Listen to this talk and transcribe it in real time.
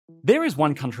There is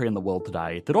one country in the world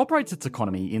today that operates its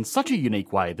economy in such a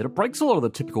unique way that it breaks a lot of the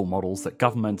typical models that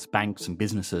governments, banks, and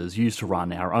businesses use to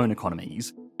run our own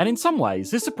economies. And in some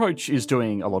ways, this approach is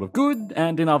doing a lot of good,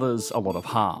 and in others, a lot of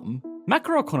harm.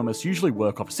 Macroeconomists usually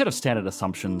work off a set of standard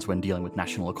assumptions when dealing with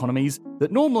national economies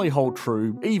that normally hold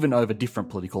true even over different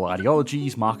political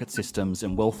ideologies, market systems,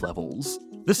 and wealth levels.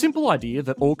 The simple idea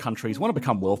that all countries want to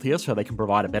become wealthier so they can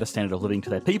provide a better standard of living to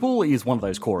their people is one of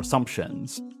those core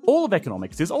assumptions. All of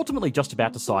economics is ultimately just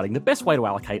about deciding the best way to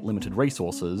allocate limited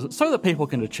resources so that people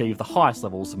can achieve the highest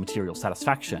levels of material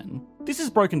satisfaction. This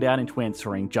is broken down into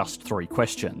answering just 3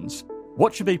 questions.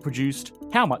 What should be produced,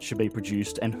 how much should be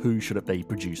produced, and who should it be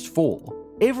produced for?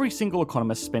 Every single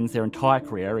economist spends their entire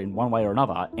career in one way or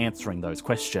another answering those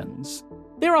questions.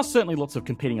 There are certainly lots of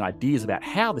competing ideas about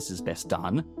how this is best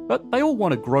done, but they all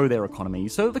want to grow their economy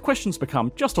so that the questions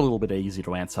become just a little bit easier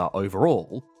to answer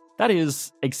overall. That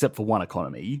is, except for one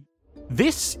economy.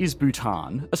 This is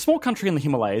Bhutan, a small country in the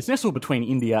Himalayas nestled between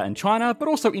India and China, but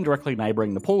also indirectly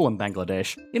neighbouring Nepal and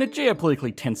Bangladesh, in a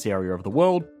geopolitically tense area of the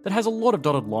world that has a lot of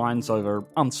dotted lines over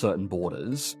uncertain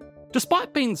borders.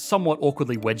 Despite being somewhat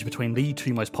awkwardly wedged between the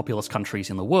 2 most populous countries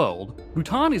in the world,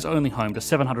 Bhutan is only home to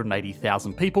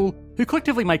 780,000 people, who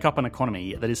collectively make up an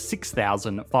economy that is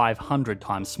 6,500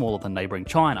 times smaller than neighbouring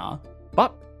China.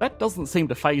 But that doesn't seem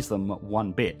to faze them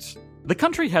one bit. The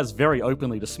country has very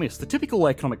openly dismissed the typical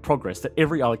economic progress that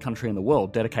every other country in the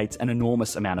world dedicates an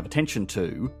enormous amount of attention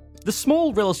to. The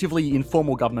small, relatively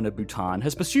informal government of Bhutan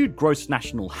has pursued gross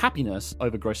national happiness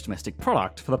over gross domestic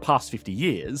product for the past 50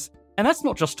 years, and that's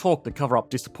not just talk to cover up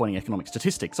disappointing economic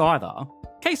statistics either.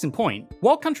 Case in point,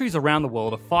 while countries around the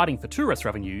world are fighting for tourist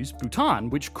revenues, Bhutan,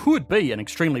 which could be an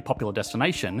extremely popular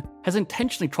destination, has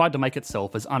intentionally tried to make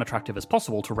itself as unattractive as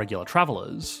possible to regular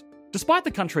travellers. Despite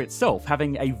the country itself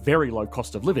having a very low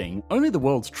cost of living, only the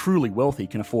world's truly wealthy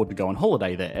can afford to go on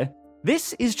holiday there.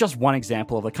 This is just one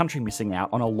example of the country missing out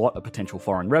on a lot of potential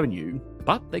foreign revenue,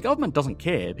 but their government doesn't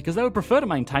care because they would prefer to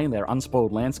maintain their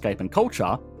unspoiled landscape and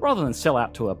culture rather than sell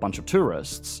out to a bunch of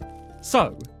tourists.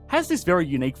 So, has this very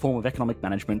unique form of economic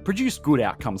management produced good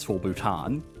outcomes for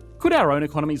Bhutan? Could our own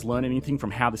economies learn anything from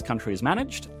how this country is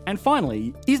managed? And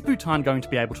finally, is Bhutan going to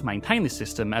be able to maintain this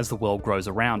system as the world grows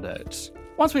around it?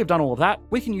 Once we have done all of that,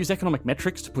 we can use economic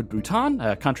metrics to put Bhutan,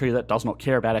 a country that does not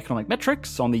care about economic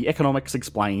metrics, on the Economics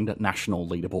Explained national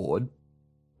leaderboard.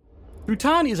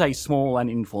 Bhutan is a small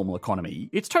and informal economy.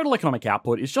 Its total economic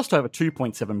output is just over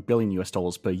 $2.7 billion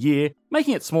per year,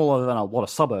 making it smaller than a lot of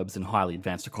suburbs in highly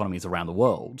advanced economies around the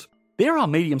world. There are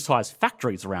medium-sized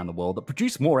factories around the world that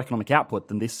produce more economic output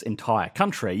than this entire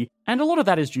country, and a lot of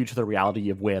that is due to the reality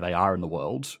of where they are in the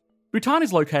world. Bhutan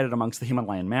is located amongst the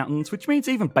Himalayan mountains, which means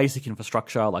even basic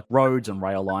infrastructure like roads and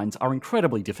rail lines are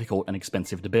incredibly difficult and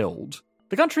expensive to build.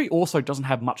 The country also doesn't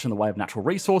have much in the way of natural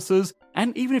resources,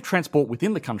 and even if transport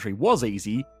within the country was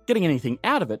easy, getting anything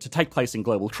out of it to take place in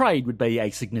global trade would be a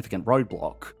significant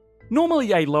roadblock.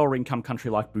 Normally, a lower-income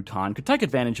country like Bhutan could take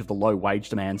advantage of the low wage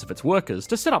demands of its workers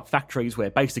to set up factories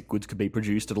where basic goods could be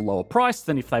produced at a lower price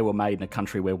than if they were made in a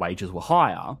country where wages were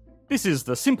higher. This is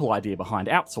the simple idea behind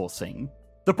outsourcing.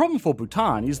 The problem for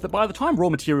Bhutan is that by the time raw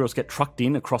materials get trucked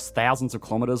in across thousands of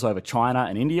kilometres over China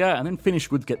and India, and then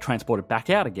finished goods get transported back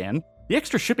out again, the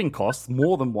extra shipping costs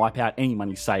more than wipe out any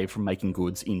money saved from making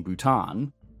goods in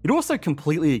Bhutan. It also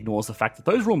completely ignores the fact that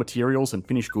those raw materials and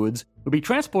finished goods would be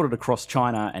transported across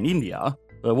China and India,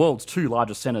 the world's 2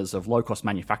 largest centres of low-cost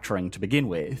manufacturing to begin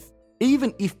with.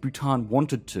 Even if Bhutan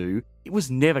wanted to, it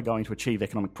was never going to achieve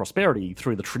economic prosperity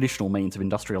through the traditional means of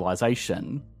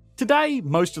industrialisation. Today,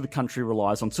 most of the country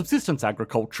relies on subsistence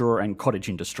agriculture and cottage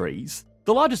industries.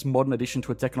 The largest modern addition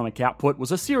to its economic output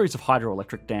was a series of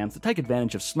hydroelectric dams that take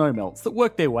advantage of snowmelts that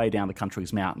work their way down the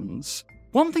country's mountains.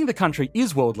 One thing the country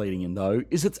is world-leading in, though,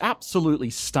 is its absolutely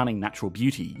stunning natural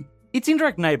beauty. Its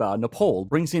indirect neighbour, Nepal,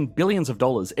 brings in billions of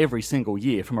dollars every single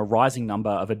year from a rising number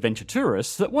of adventure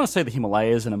tourists that want to see the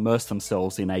Himalayas and immerse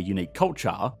themselves in a unique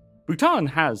culture. Bhutan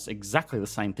has exactly the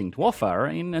same thing to offer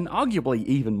in an arguably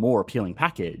even more appealing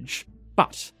package.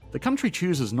 But the country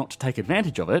chooses not to take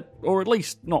advantage of it, or at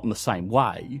least not in the same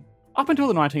way. Up until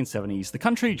the 1970s, the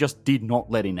country just did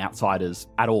not let in outsiders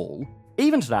at all.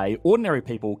 Even today, ordinary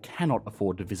people cannot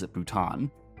afford to visit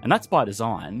Bhutan, and that's by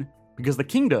design, because the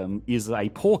kingdom is a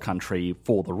poor country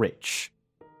for the rich.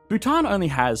 Bhutan only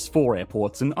has 4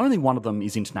 airports, and only one of them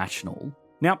is international.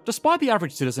 Now, despite the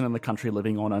average citizen in the country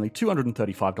living on only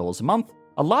 $235 a month,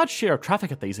 a large share of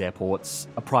traffic at these airports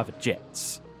are private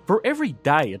jets. For every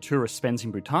day a tourist spends in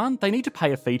Bhutan, they need to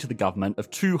pay a fee to the government of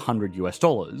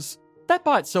 $200. That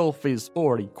by itself is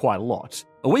already quite a lot.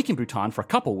 A week in Bhutan for a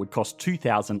couple would cost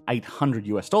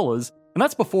 $2,800, And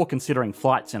that's before considering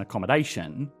flights and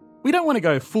accommodation. We don't want to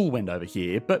go full wind over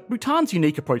here, but Bhutan's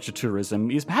unique approach to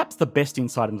tourism is perhaps the best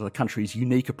insight into the country's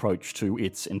unique approach to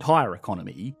its entire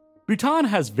economy. Bhutan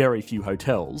has very few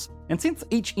hotels, and since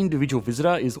each individual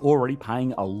visitor is already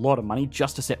paying a lot of money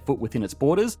just to set foot within its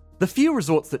borders, the few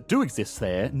resorts that do exist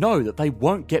there know that they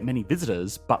won't get many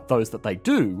visitors, but those that they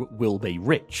do will be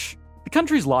rich. The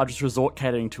country's largest resort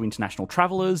catering to international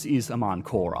travellers is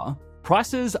Kora.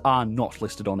 Prices are not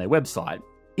listed on their website.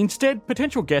 Instead,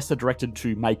 potential guests are directed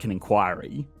to make an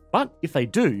inquiry. But if they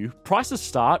do, prices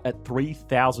start at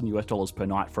 $3,000 per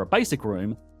night for a basic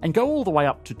room and go all the way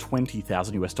up to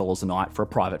 $20,000 a night for a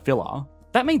private villa.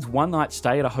 That means one night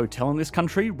stay at a hotel in this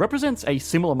country represents a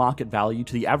similar market value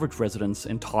to the average resident's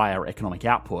entire economic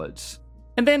output.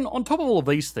 And then, on top of all of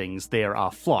these things, there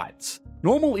are flights.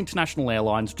 Normal international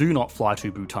airlines do not fly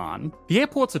to Bhutan. The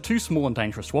airports are too small and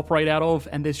dangerous to operate out of,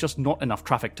 and there's just not enough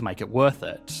traffic to make it worth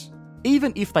it.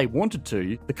 Even if they wanted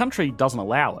to, the country doesn't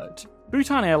allow it.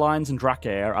 Bhutan Airlines and Drak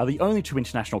Air are the only two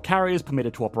international carriers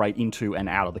permitted to operate into and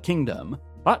out of the kingdom.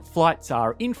 But flights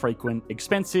are infrequent,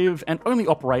 expensive, and only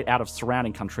operate out of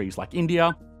surrounding countries like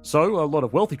India, so a lot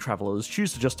of wealthy travellers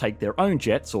choose to just take their own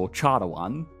jets or charter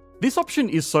one. This option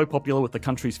is so popular with the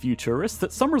country's few tourists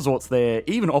that some resorts there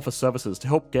even offer services to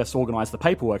help guests organise the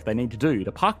paperwork they need to do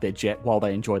to park their jet while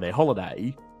they enjoy their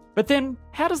holiday. But then,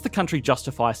 how does the country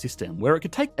justify a system where it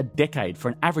could take a decade for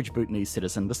an average Bhutanese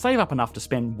citizen to save up enough to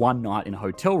spend one night in a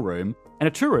hotel room, and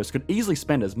a tourist could easily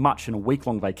spend as much in a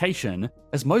week-long vacation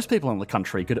as most people in the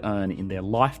country could earn in their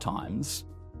lifetimes?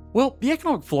 Well, the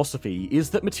economic philosophy is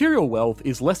that material wealth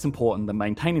is less important than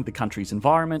maintaining the country's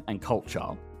environment and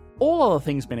culture. All other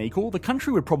things being equal, the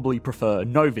country would probably prefer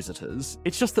no visitors.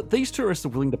 It's just that these tourists are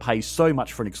willing to pay so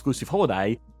much for an exclusive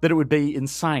holiday that it would be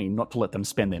insane not to let them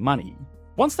spend their money.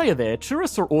 Once they are there,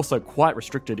 tourists are also quite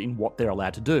restricted in what they're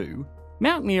allowed to do.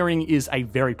 Mountaineering is a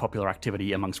very popular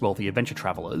activity amongst wealthy adventure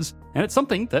travellers, and it's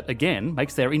something that, again,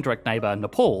 makes their indirect neighbour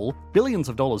Nepal billions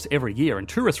of dollars every year in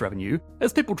tourist revenue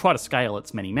as people try to scale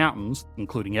its many mountains,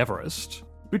 including Everest.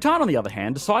 Bhutan, on the other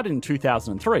hand, decided in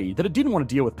 2003 that it didn't want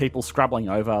to deal with people scrabbling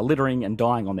over, littering and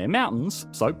dying on their mountains,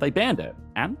 so they banned it.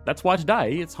 And that's why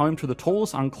today it's home to the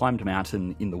tallest unclimbed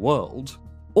mountain in the world.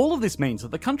 All of this means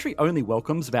that the country only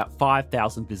welcomes about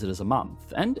 5,000 visitors a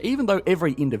month, and even though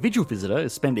every individual visitor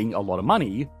is spending a lot of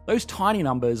money, those tiny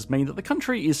numbers mean that the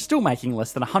country is still making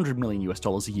less than $100 million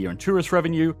a year in tourist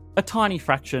revenue, a tiny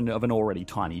fraction of an already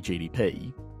tiny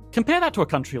GDP. Compare that to a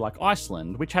country like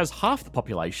Iceland, which has half the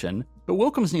population, but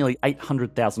welcomes nearly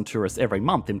 800,000 tourists every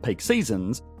month in peak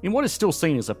seasons, in what is still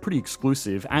seen as a pretty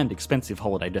exclusive and expensive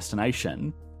holiday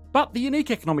destination. But the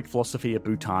unique economic philosophy of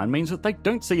Bhutan means that they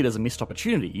don't see it as a missed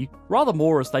opportunity, rather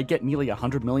more as they get nearly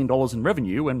 $100 million in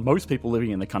revenue and most people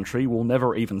living in the country will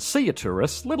never even see a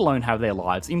tourist, let alone have their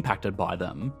lives impacted by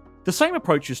them. The same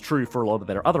approach is true for a lot of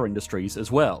their other industries as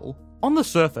well. On the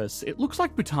surface, it looks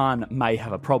like Bhutan may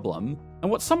have a problem, and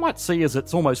what some might see as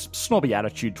its almost snobby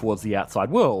attitude towards the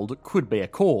outside world could be a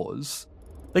cause.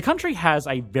 The country has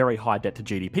a very high debt to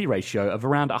GDP ratio of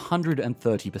around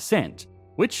 130%,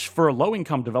 which for a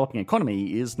low-income developing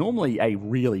economy is normally a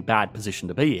really bad position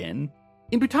to be in.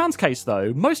 In Bhutan's case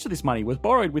though, most of this money was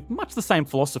borrowed with much the same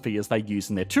philosophy as they use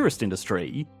in their tourist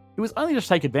industry. It was only to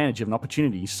take advantage of an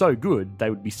opportunity so good they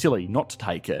would be silly not to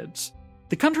take it.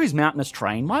 The country's mountainous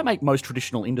terrain might make most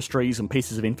traditional industries and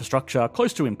pieces of infrastructure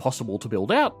close to impossible to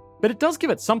build out, but it does give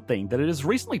it something that it has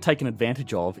recently taken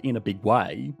advantage of in a big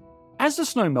way. As the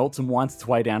snow melts and winds its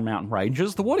way down mountain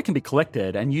ranges, the water can be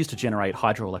collected and used to generate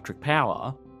hydroelectric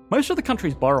power. Most of the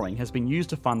country's borrowing has been used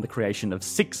to fund the creation of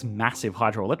 6 massive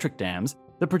hydroelectric dams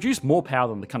that produce more power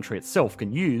than the country itself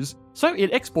can use, so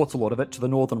it exports a lot of it to the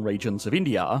northern regions of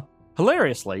India.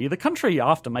 Hilariously, the country,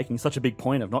 after making such a big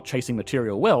point of not chasing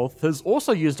material wealth, has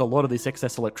also used a lot of this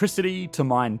excess electricity to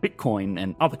mine Bitcoin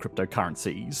and other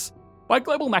cryptocurrencies. By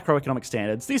global macroeconomic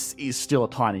standards, this is still a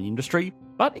tiny industry,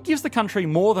 but it gives the country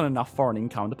more than enough foreign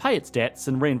income to pay its debts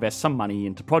and reinvest some money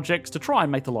into projects to try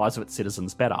and make the lives of its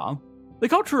citizens better. The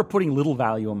culture of putting little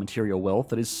value on material wealth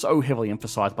that is so heavily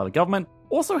emphasised by the government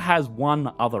also has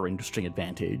one other interesting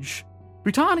advantage.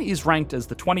 Bhutan is ranked as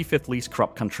the 25th least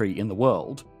corrupt country in the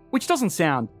world, which doesn't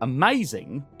sound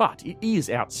amazing, but it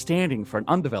is outstanding for an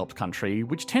undeveloped country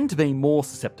which tend to be more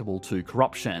susceptible to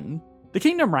corruption. The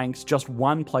kingdom ranks just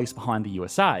one place behind the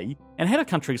USA, and ahead of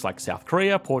countries like South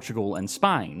Korea, Portugal and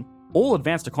Spain, all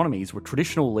advanced economies with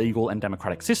traditional legal and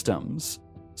democratic systems.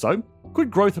 So, could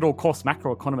growth at all costs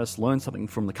macroeconomists learn something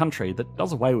from the country that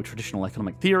does away with traditional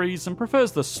economic theories and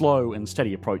prefers the slow and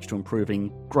steady approach to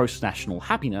improving gross national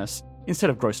happiness instead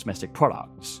of gross domestic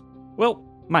products? Well,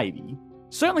 maybe.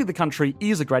 Certainly the country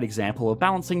is a great example of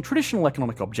balancing traditional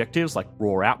economic objectives like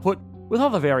raw output with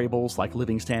other variables like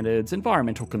living standards,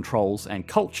 environmental controls, and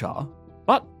culture.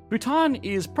 But Bhutan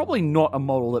is probably not a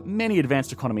model that many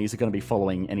advanced economies are going to be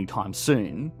following anytime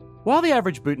soon. While the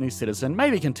average Bhutanese citizen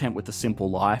may be content with a simple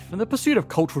life, and the pursuit of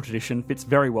cultural tradition fits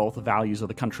very well with the values of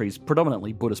the country's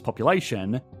predominantly Buddhist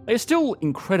population, they are still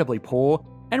incredibly poor,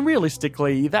 and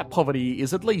realistically, that poverty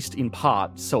is at least in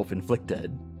part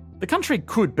self-inflicted. The country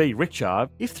could be richer,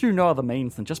 if through no other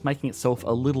means than just making itself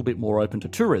a little bit more open to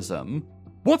tourism.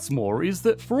 What's more is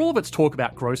that for all of its talk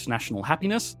about gross national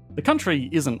happiness, the country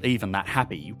isn't even that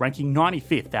happy, ranking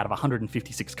 95th out of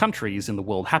 156 countries in the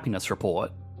World Happiness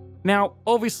Report. Now,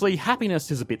 obviously, happiness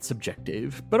is a bit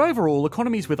subjective, but overall,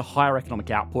 economies with a higher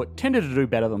economic output tended to do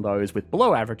better than those with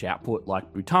below average output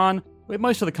like Bhutan, where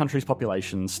most of the country's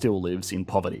population still lives in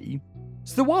poverty.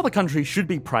 So while the country should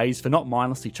be praised for not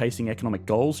mindlessly chasing economic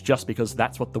goals just because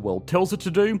that's what the world tells it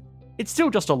to do, it's still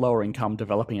just a lower income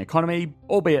developing economy,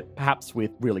 albeit perhaps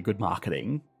with really good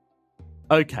marketing.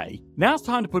 Okay, now it's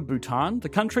time to put Bhutan, the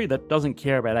country that doesn't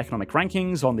care about economic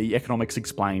rankings, on the Economics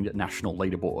Explained national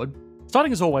leaderboard.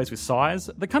 Starting as always with size,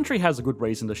 the country has a good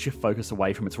reason to shift focus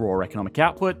away from its raw economic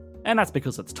output, and that's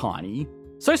because it's tiny.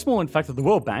 So small in fact that the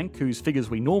World Bank, whose figures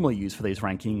we normally use for these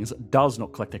rankings, does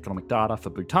not collect economic data for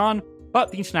Bhutan, but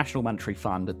the International Monetary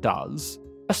Fund does.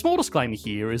 A small disclaimer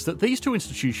here is that these two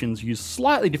institutions use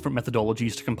slightly different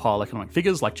methodologies to compile economic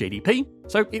figures like GDP,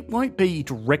 so it won't be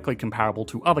directly comparable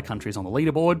to other countries on the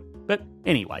leaderboard, but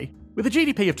anyway. With a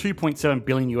GDP of $2.7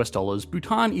 billion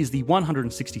Bhutan is the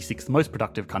 166th most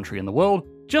productive country in the world,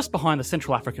 just behind the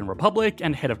Central African Republic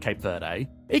and head of Cape Verde.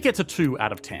 It gets a 2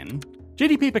 out of 10.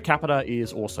 GDP per capita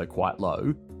is also quite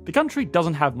low. The country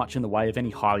doesn't have much in the way of any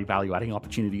highly value-adding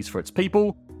opportunities for its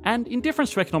people, and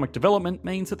indifference to economic development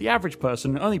means that the average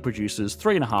person only produces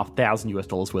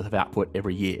 $3,500 worth of output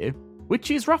every year,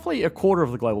 which is roughly a quarter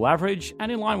of the global average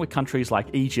and in line with countries like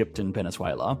Egypt and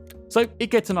Venezuela. So it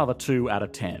gets another 2 out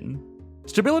of 10.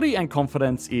 Stability and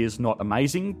confidence is not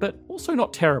amazing, but also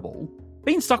not terrible.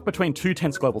 Being stuck between two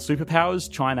tense global superpowers,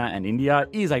 China and India,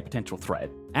 is a potential threat,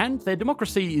 and their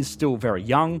democracy is still very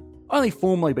young, only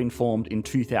formally being formed in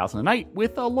 2008,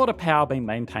 with a lot of power being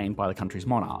maintained by the country's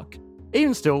monarch.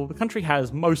 Even still, the country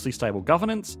has mostly stable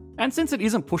governance, and since it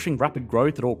isn't pushing rapid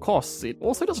growth at all costs, it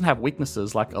also doesn't have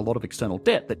weaknesses like a lot of external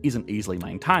debt that isn't easily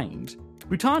maintained.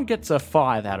 Bhutan gets a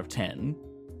 5 out of 10.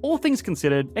 All things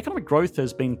considered, economic growth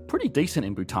has been pretty decent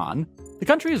in Bhutan. The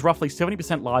country is roughly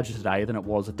 70% larger today than it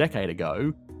was a decade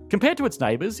ago. Compared to its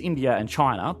neighbours, India and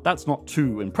China, that's not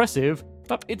too impressive,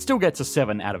 but it still gets a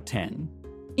 7 out of 10.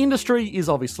 Industry is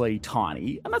obviously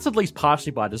tiny, and that's at least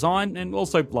partially by design and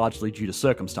also largely due to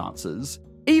circumstances.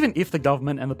 Even if the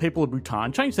government and the people of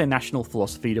Bhutan change their national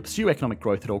philosophy to pursue economic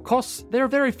growth at all costs, there are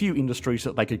very few industries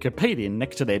that they could compete in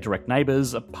next to their direct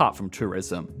neighbours apart from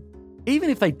tourism.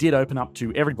 Even if they did open up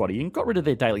to everybody and got rid of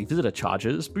their daily visitor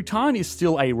charges, Bhutan is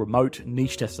still a remote,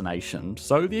 niche destination,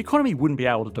 so the economy wouldn't be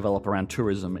able to develop around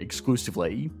tourism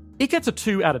exclusively. It gets a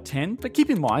 2 out of 10, but keep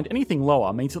in mind anything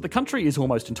lower means that the country is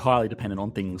almost entirely dependent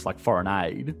on things like foreign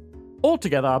aid.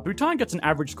 Altogether, Bhutan gets an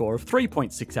average score of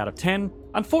 3.6 out of 10,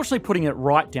 unfortunately putting it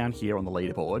right down here on the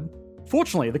leaderboard.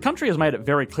 Fortunately, the country has made it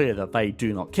very clear that they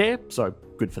do not care, so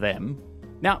good for them.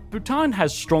 Now, Bhutan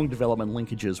has strong development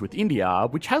linkages with India,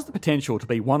 which has the potential to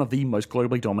be one of the most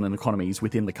globally dominant economies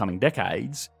within the coming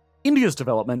decades. India's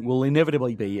development will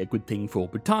inevitably be a good thing for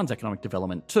Bhutan's economic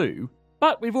development too,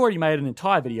 but we've already made an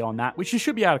entire video on that, which you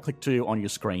should be able to click to on your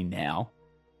screen now.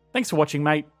 Thanks for watching,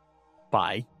 mate.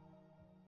 Bye.